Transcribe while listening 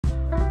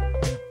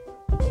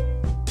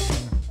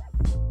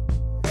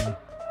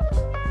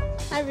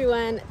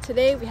everyone,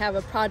 today we have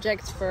a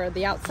project for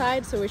the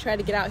outside, so we try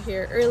to get out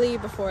here early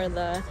before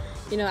the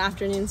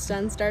afternoon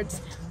sun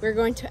starts. We're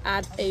going to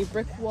add a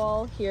brick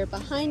wall here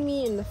behind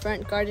me in the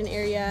front garden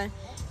area.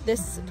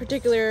 This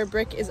particular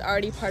brick is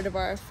already part of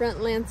our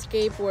front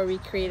landscape where we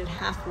created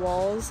half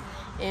walls,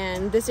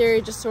 and this area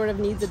just sort of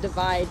needs a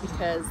divide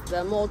because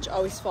the mulch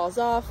always falls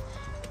off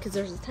because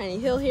there's a tiny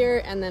hill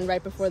here and then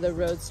right before the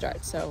road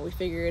starts. So we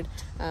figured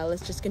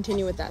let's just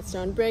continue with that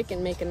stone brick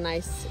and make a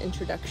nice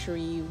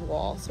introductory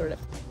wall sort of.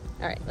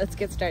 All right, let's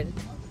get started.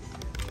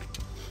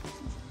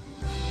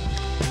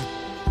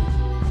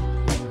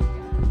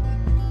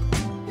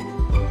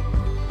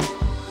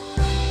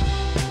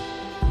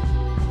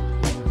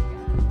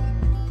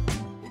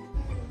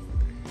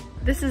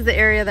 This is the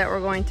area that we're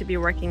going to be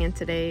working in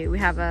today. We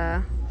have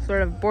a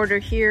sort of border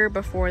here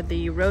before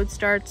the road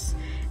starts,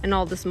 and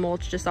all this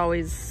mulch just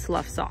always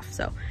sloughs off.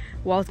 So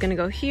wall's gonna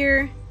go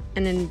here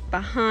and then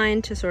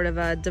behind to sort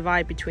of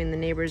divide between the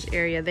neighbors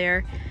area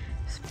there.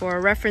 For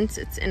reference,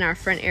 it's in our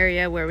front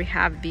area where we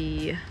have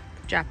the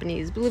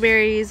Japanese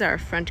blueberries, our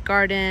front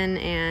garden,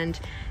 and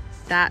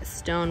that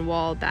stone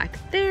wall back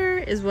there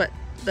is what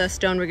the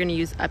stone we're gonna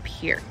use up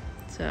here.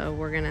 So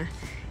we're gonna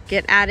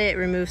get at it,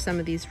 remove some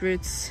of these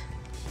roots,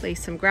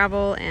 place some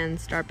gravel, and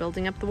start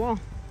building up the wall.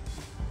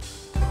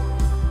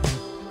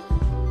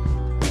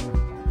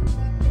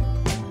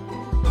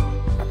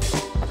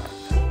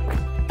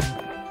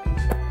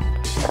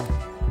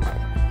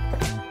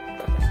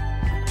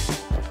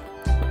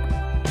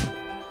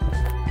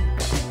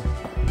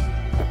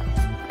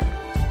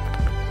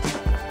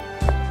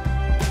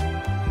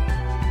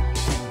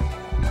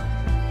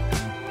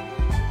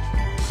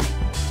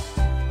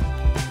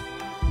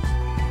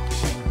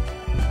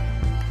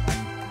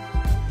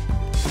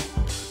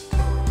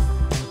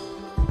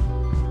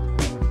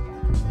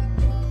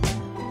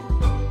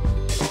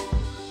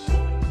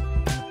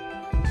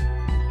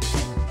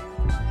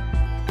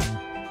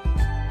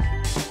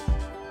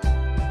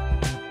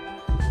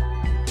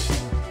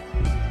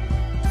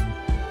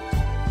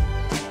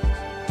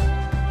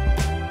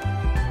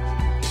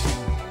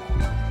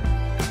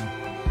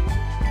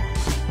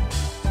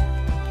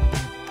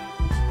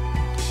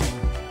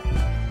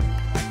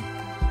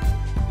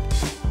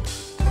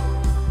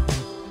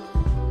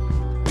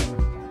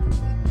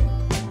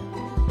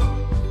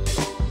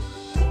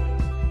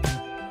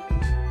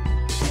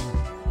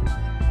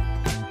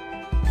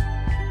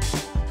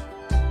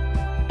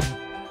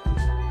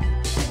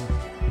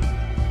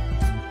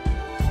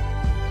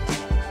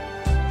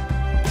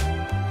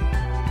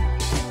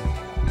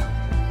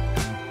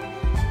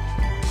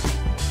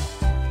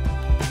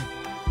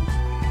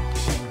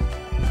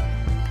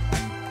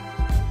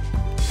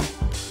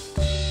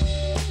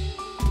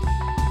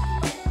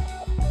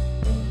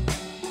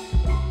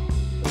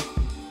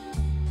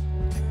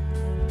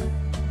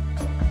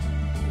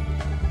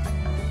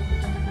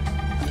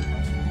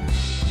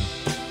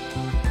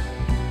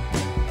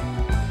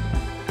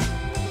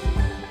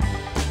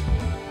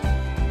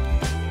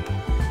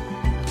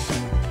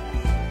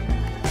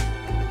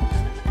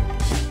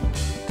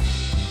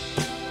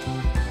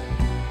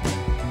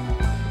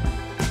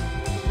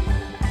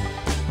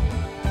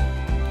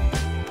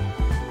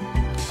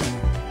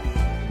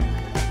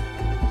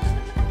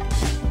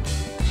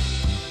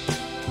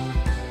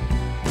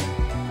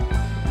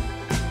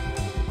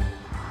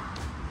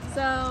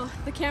 So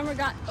the camera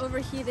got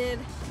overheated.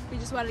 We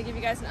just wanted to give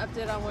you guys an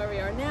update on where we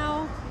are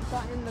now. We've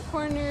gotten the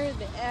corner,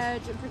 the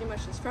edge, and pretty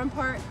much this front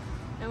part.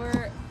 And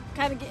we're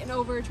kind of getting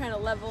over trying to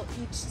level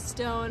each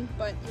stone,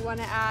 but you want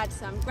to add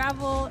some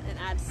gravel and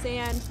add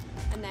sand,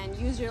 and then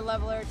use your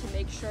leveler to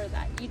make sure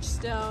that each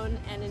stone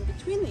and in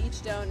between each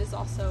stone is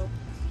also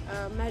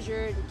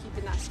measured and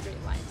keeping that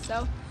straight line.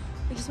 So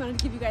we just wanted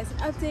to give you guys an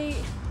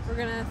update. We're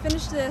gonna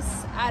finish this,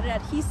 add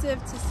adhesive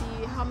to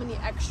see how many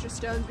extra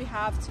stones we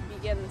have to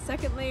begin the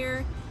second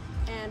layer,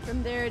 and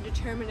from there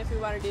determine if we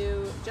want to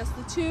do just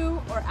the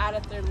two or add a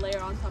third layer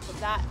on top of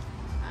that,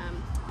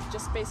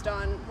 just based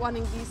on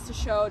wanting these to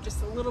show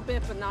just a little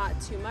bit but not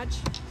too much.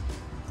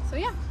 So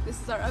yeah,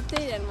 this is our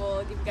update, and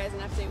we'll give you guys an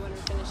update when we're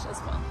finished as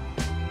well.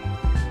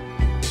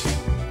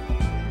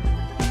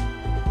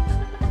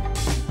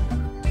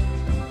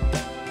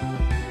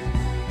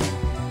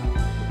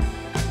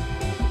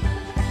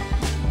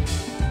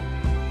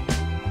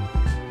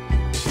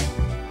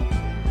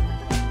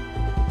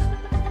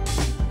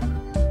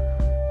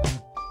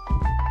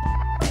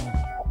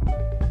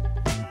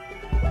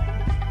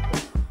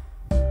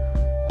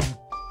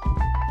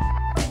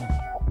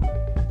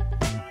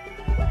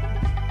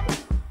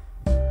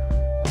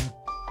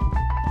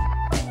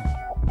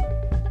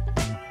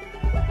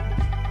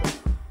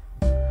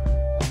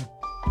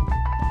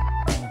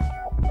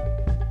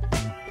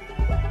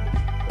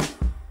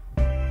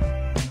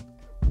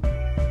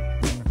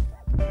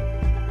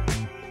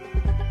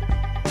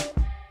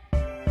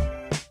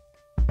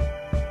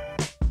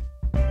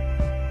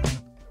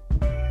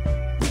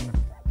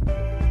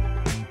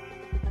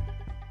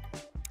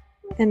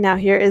 And now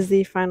here is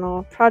the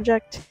final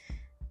project.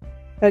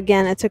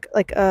 Again, it took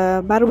like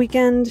about a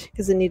weekend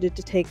because it needed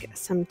to take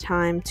some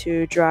time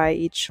to dry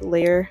each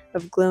layer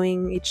of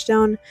gluing each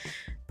stone,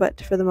 but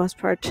for the most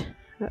part,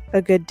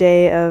 a good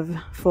day of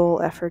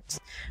full efforts.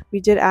 We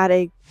did add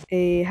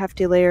a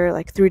hefty layer,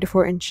 like 3 to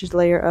 4 inches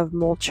layer of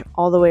mulch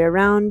all the way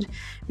around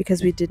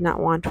because we did not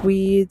want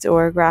weeds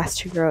or grass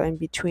to grow in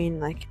between,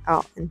 like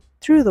out and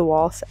through the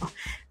wall. So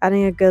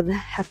adding a good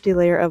hefty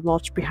layer of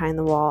mulch behind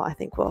the wall I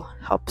think will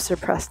help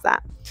suppress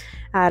that.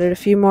 I added a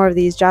few more of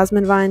these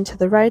jasmine vine to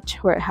the right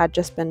where it had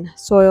just been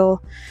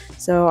soil.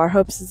 So our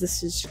hopes is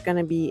this is going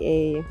to be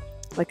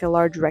a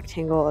large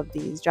rectangle of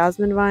these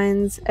jasmine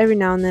vines. Every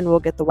now and then we'll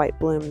get the white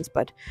blooms,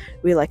 but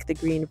we like the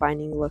green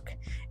vining look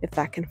if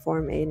that can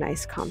form a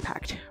nice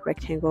compact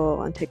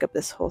rectangle and take up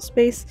this whole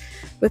space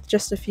with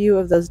just a few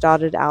of those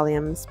dotted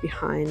alliums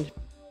behind.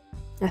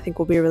 I think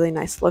will be a really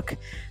nice look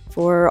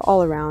for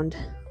all around.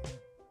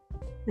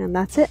 And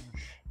that's it.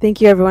 Thank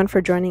you everyone for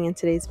joining in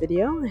today's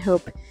video. I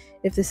hope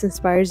if this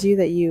inspires you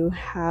that you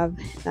have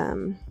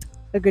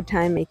a good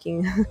time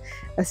making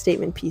a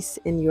statement piece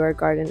in your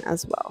garden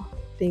as well.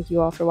 Thank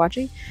you all for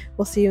watching.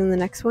 We'll see you in the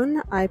next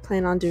one. I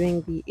plan on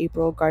doing the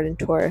April garden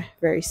tour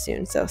very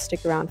soon, so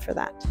stick around for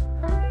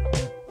that.